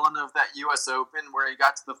the villain of that U.S. Open where he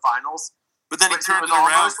got to the finals, but then he turned it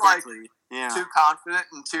around quickly. Too confident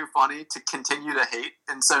and too funny to continue to hate,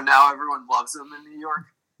 and so now everyone loves him in New York.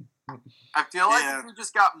 I feel like if he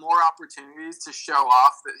just got more opportunities to show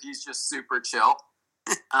off that he's just super chill,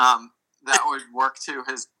 that would work to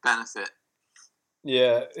his benefit.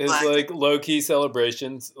 Yeah, his low-key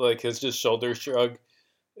celebrations, his just shoulder shrug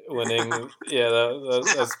winning. Yeah,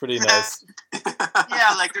 that's pretty nice.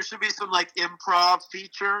 Yeah, there should be some improv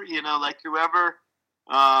feature, whoever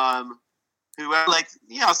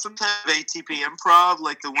some type of ATP improv,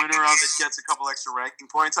 the winner of it gets a couple extra ranking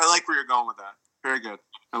points. I like where you're going with that. Very good.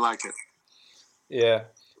 I like it. Yeah.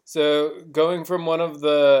 So going from one of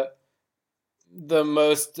the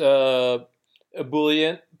most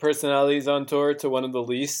ebullient personalities on tour to one of the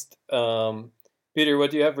least, Peter,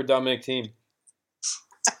 what do you have for Dominic Thiem?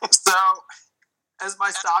 So, as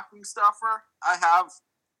my stocking stuffer, I have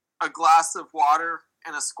a glass of water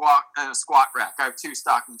and a squat rack. I have two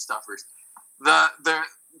stocking stuffers. The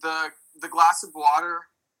glass of water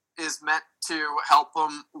is meant to help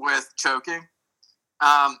him with choking,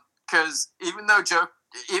 because even though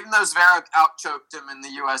even though Zverev outchoked him in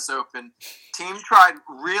the U.S. Open, Thiem tried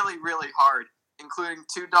really, really hard, including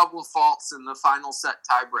 2 double faults in the final set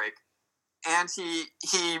tiebreak. And he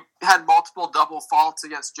had multiple double faults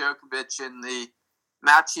against Djokovic in the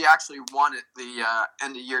match he actually won at the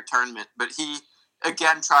end-of-year tournament. But he,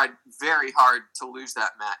 again, tried very hard to lose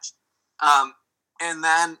that match. And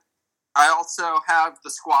then I also have the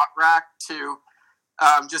squat rack to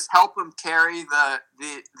just help him carry the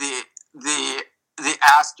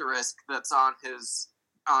asterisk that's on his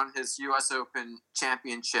U.S. Open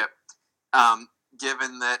championship,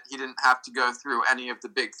 given that he didn't have to go through any of the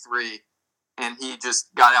big 3, and he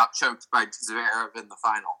just got out choked by Zverev in the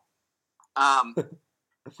final.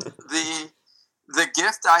 The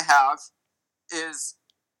gift I have is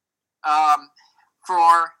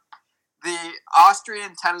for the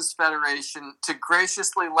Austrian Tennis Federation to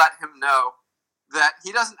graciously let him know that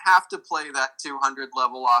he doesn't have to play that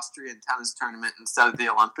 200-level Austrian tennis tournament instead of the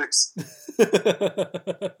Olympics.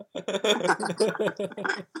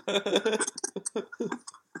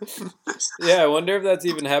 Yeah, I wonder if that's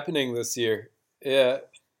even happening this year. Yeah.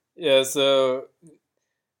 So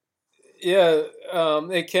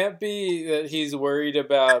it can't be that he's worried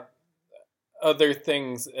about other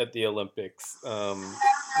things at the Olympics.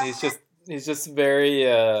 He's just very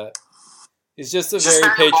he's just a very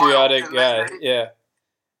patriotic guy. Yeah.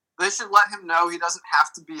 They should let him know he doesn't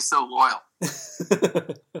have to be so loyal.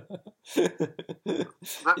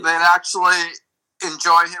 They'd actually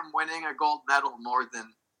enjoy him winning a gold medal more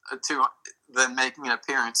than making an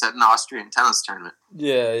appearance at an Austrian tennis tournament.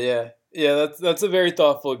 Yeah. That's a very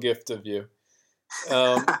thoughtful gift of you.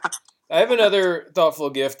 I have another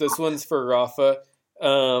thoughtful gift. This one's for Rafa.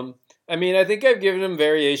 I mean, I think I've given him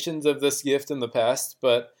variations of this gift in the past,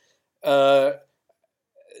 but that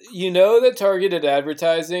targeted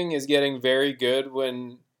advertising is getting very good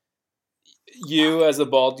when you, as a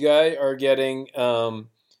bald guy, are getting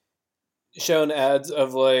shown ads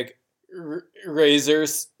of like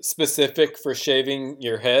razors specific for shaving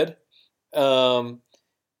your head. And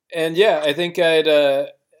yeah, I think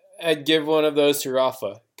I'd give one of those to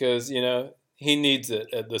Rafa because he needs it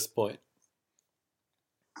at this point.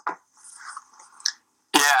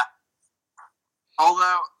 Yeah.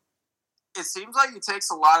 Although it seems like he takes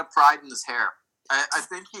a lot of pride in his hair. I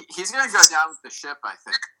think he's going to go down with the ship, I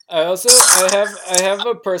think. I have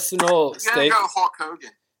a personal he's going to go Hulk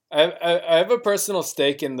Hogan. I have a personal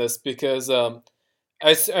stake in this because I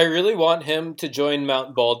really want him to join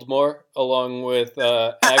Mount Baltimore along with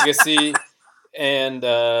Agassi and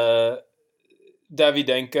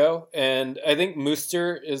Davydenko, and I think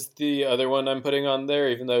Muster is the other one I'm putting on there,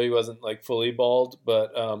 even though he wasn't like fully bald.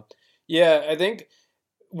 But yeah, I think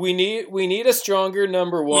we need a stronger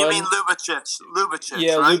number one. You mean Lubicic?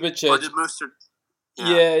 Yeah, right? Lubicic. Or did Muster?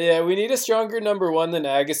 Yeah. We need a stronger number one than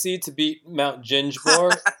Agassi to beat Mount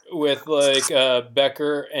Gingemore with like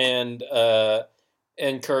Becker and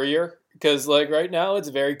Courier, because like right now it's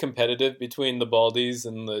very competitive between the Baldies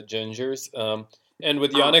and the Gingers. And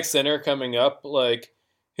with Jannik Sinner coming up, like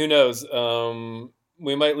who knows?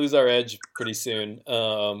 We might lose our edge pretty soon.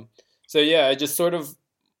 So yeah, I just sort of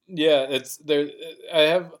it's there. I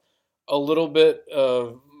have a little bit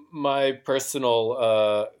of my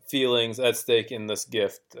personal feelings at stake in this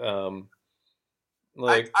gift. Come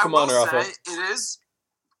on, Rafa. Say, it is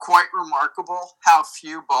quite remarkable how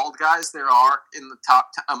few bald guys there are in the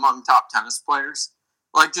among top tennis players.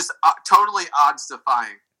 Like just totally odds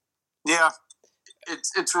defying. Yeah,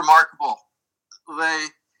 it's remarkable. They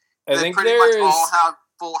pretty much all have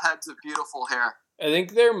full heads of beautiful hair. I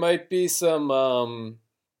think there might be some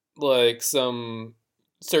some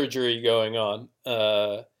surgery going on.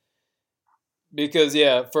 Because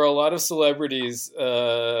for a lot of celebrities,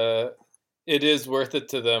 it is worth it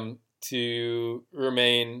to them to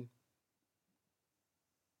remain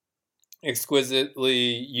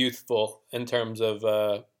exquisitely youthful in terms of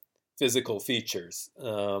physical features.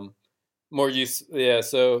 More use,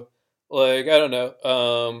 so like I don't know.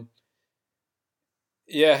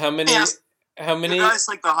 How many? You guys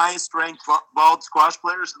like the highest ranked bald squash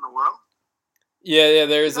players in the world? Yeah.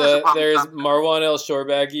 There's Marwan El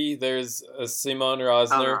Shorbagy. There's Simon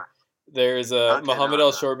Rosner. Right. There's Mohammed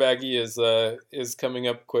El Shorbagy is coming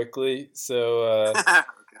up quickly. So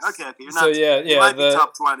okay. You're not, you might be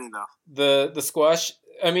top 20 though. The squash.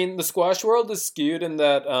 I mean, the squash world is skewed in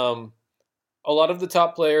that a lot of the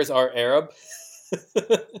top players are Arab. You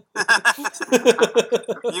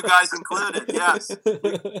guys included, yes.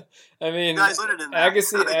 I mean,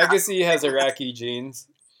 Agassi has Iraqi genes.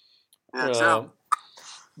 Yeah, true.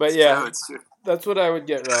 But it's true. That's what I would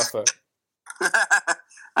get Rafa.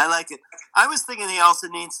 I like it. I was thinking he also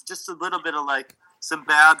needs just a little bit of like some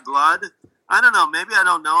bad blood. I don't know. Maybe I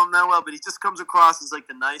don't know him that well, but he just comes across as like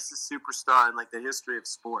the nicest superstar in like the history of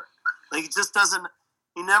sport. Like he just doesn't.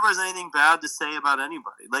 He never has anything bad to say about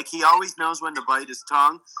anybody. Like he always knows when to bite his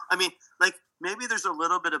tongue. I mean, like maybe there's a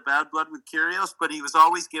little bit of bad blood with Kyrgios, but he was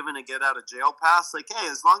always given a get out of jail pass. Like, hey,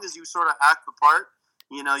 as long as you sort of act the part,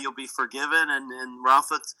 you'll be forgiven. And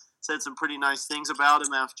Rafa said some pretty nice things about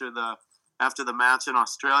him after the match in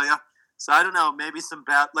Australia. So I don't know. Maybe some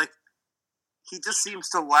bad he just seems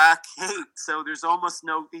to lack hate, so there's almost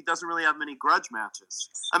he doesn't really have many grudge matches.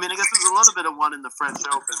 I mean, I guess there's a little bit of one in the French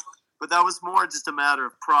Open, but that was more just a matter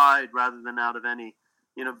of pride rather than out of any,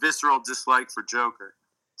 visceral dislike for Joker.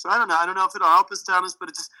 So I don't know. I don't know if it'll help his tennis,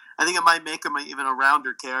 but I think it might make him even a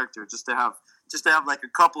rounder character just to have like a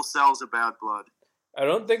couple cells of bad blood. I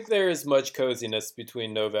don't think there is much coziness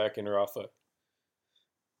between Novak and Rafa.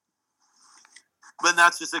 But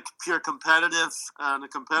that's just a pure competitive on a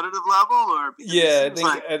competitive level, or yeah,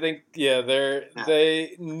 I think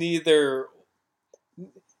they neither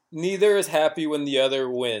is happy when the other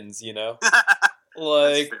wins.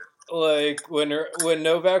 Like when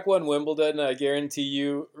Novak won Wimbledon, I guarantee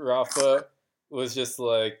you Rafa was just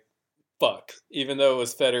like fuck, even though it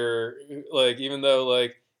was Federer. Like even though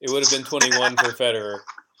like it would have been 21 for Federer.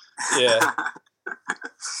 Yeah,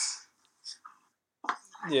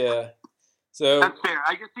 yeah. So that's fair.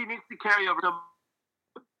 I guess he needs to carry over some,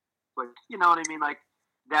 like, you know what I mean? Like,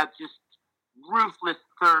 that just ruthless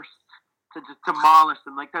thirst to just demolish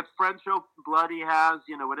them. Like, that French Open blood he has,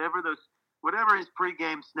 whatever his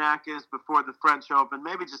pregame snack is before the French Open,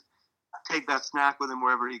 maybe just take that snack with him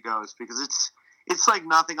wherever he goes, because it's like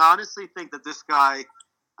nothing. I honestly think that this guy,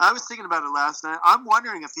 I was thinking about it last night, I'm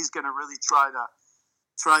wondering if he's going to really try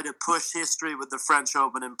to push history with the French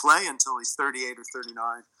Open and play until he's 38 or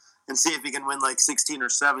 39. And see if he can win like 16 or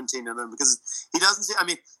 17 of them, because he doesn't see. I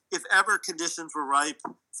mean, if ever conditions were ripe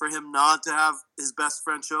for him not to have his best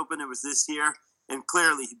French Open, it was this year, and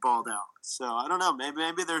clearly he balled out. So I don't know.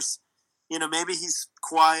 Maybe there's, maybe he's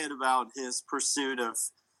quiet about his pursuit of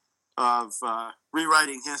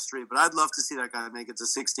rewriting history. But I'd love to see that guy make it to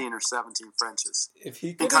 16 or 17 Frenches. If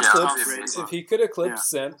he could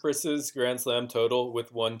eclipse Sampras's Grand Slam total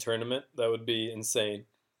with one tournament, that would be insane.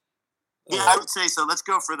 Yeah, I would say so. Let's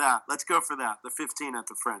go for that. The 15 at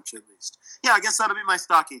the French, at least. Yeah, I guess that'll be my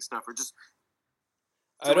stocking stuffer.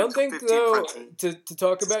 I don't think, though, to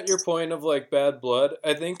talk about your point of, like, bad blood,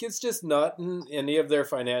 I think it's just not in any of their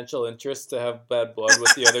financial interests to have bad blood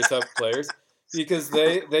with the other top players, because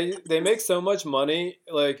they make so much money,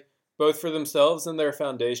 like, both for themselves and their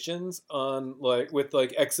foundations on, like, with,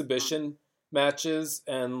 like, exhibition matches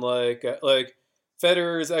and, like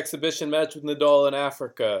Federer's exhibition match with Nadal in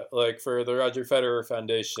Africa, like for the Roger Federer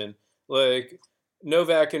Foundation. Like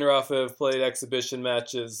Novak and Rafa have played exhibition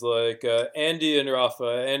matches, like Andy and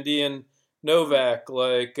Rafa, Andy and Novak,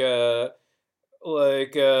 yeah,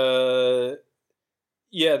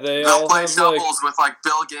 they They'll all play have doubles with like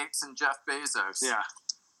Bill Gates and Jeff Bezos.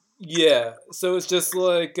 Yeah. So it's just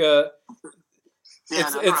like.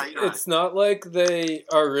 It's not like they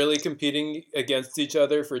are really competing against each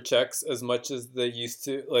other for checks as much as they used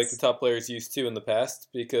to, like the top players used to in the past,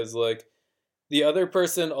 because like the other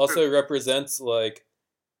person also represents like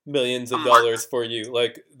millions of dollars for you.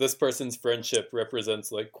 Like this person's friendship represents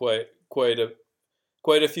like quite a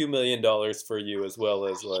few $1 million for you, as well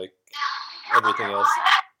as like everything else.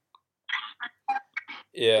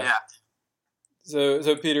 Yeah.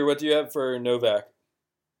 So Peter, what do you have for Novak?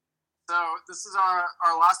 So this is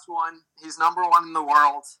our last one. He's number one in the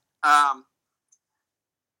world. I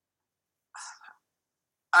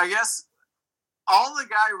guess all the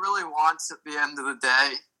guy really wants at the end of the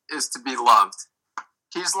day is to be loved.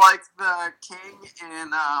 He's like the king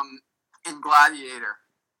in Gladiator,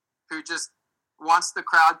 who just wants the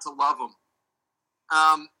crowd to love him.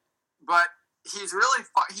 But he's really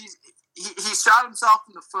he shot himself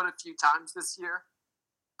in the foot a few times this year.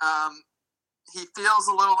 He feels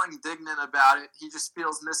a little indignant about it. He just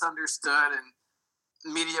feels misunderstood and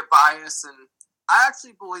media bias. And I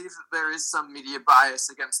actually believe that there is some media bias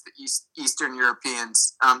against the Eastern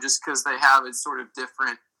Europeans, just because they have a sort of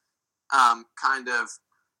different kind of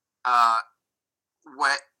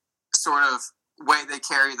way they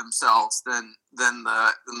carry themselves than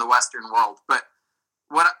the Western world. But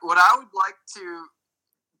what I would like to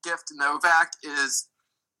gift Novak is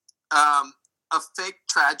a fake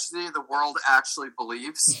tragedy the world actually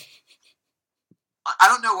believes. I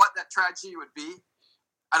don't know what that tragedy would be.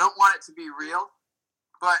 I don't want it to be real,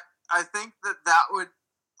 but I think that would,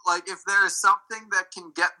 like, if there is something that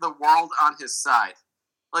can get the world on his side,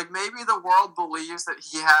 like maybe the world believes that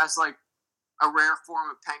he has like a rare form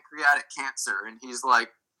of pancreatic cancer, and he's like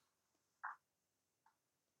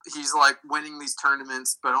winning these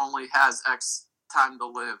tournaments, but only has X time to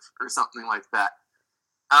live or something like that.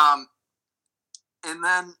 And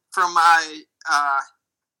then from my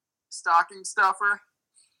stocking stuffer,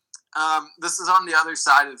 this is on the other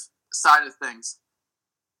side of things.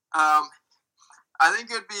 I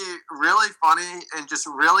think it'd be really funny and just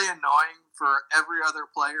really annoying for every other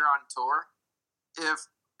player on tour if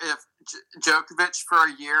Djokovic for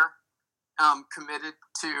a year committed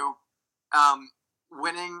to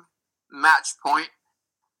winning match point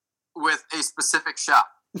with a specific shot.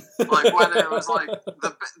 Like whether it was like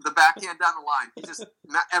the backhand down the line, he just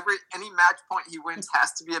any match point he wins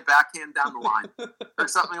has to be a backhand down the line or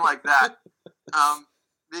something like that,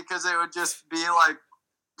 because it would just be like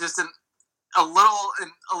just a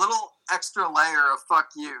little extra layer of fuck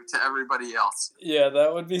you to everybody else. Yeah,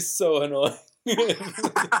 that would be so annoying.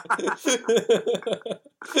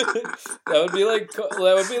 That would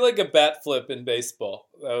be like a bat flip in baseball.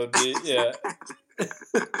 That would be, yeah.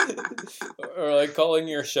 Or like calling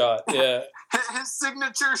your shot, yeah. His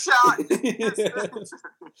signature shot.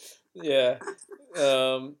 Yeah.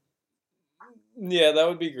 Yeah, that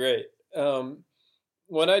would be great.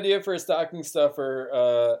 One idea for a stocking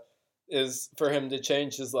stuffer is for him to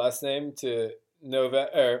change his last name to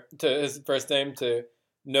his first name to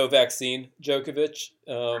No Vaccine Djokovic,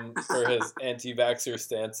 for his anti-vaxxer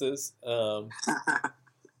stances.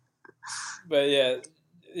 But yeah,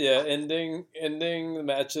 ending the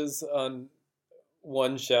matches on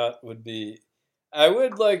one shot would be. I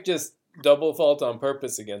would like just double fault on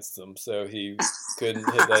purpose against him so he couldn't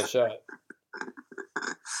hit that shot.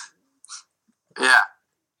 Yeah.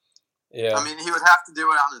 Yeah. I mean, he would have to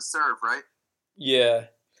do it on his serve, right? Yeah.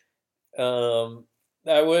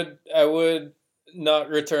 I would not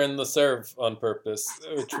return the serve on purpose,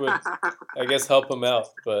 which would, I guess, help him out.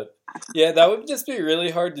 But yeah, that would just be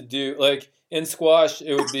really hard to do. Like in squash,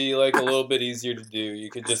 it would be like a little bit easier to do. You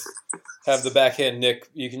could just have the backhand nick.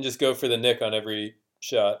 You can just go for the nick on every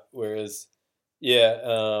shot. Whereas,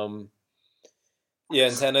 yeah,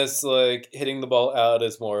 in tennis, like hitting the ball out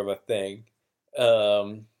is more of a thing.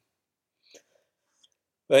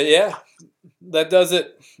 But yeah, that does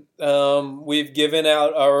it. We've given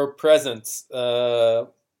out our presents.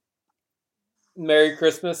 Merry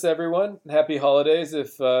Christmas, everyone. Happy holidays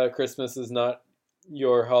if Christmas is not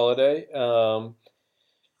your holiday.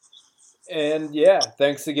 And yeah,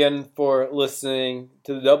 thanks again for listening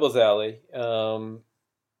to the Doubles Alley.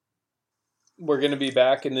 We're going to be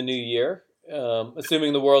back in the new year,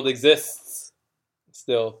 assuming the world exists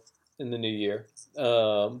still in the new year.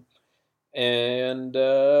 And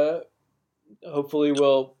hopefully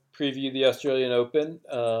we'll preview the Australian Open.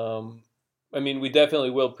 I mean, we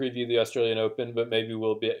definitely will preview the Australian Open, but maybe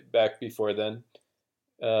we'll be back before then.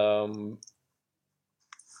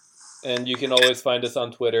 And you can always find us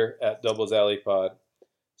on Twitter at Doubles Alley Pod.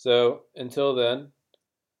 So until then,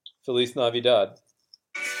 Feliz Navidad.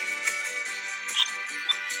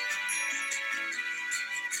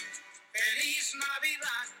 Feliz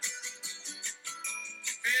Navidad.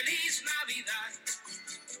 Feliz Navidad.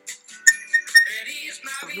 Feliz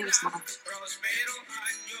Navidad. Prospero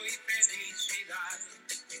año y felicidad.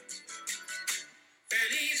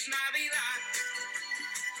 Feliz Navidad.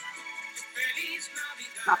 Feliz Navidad.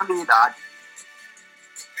 Navidad.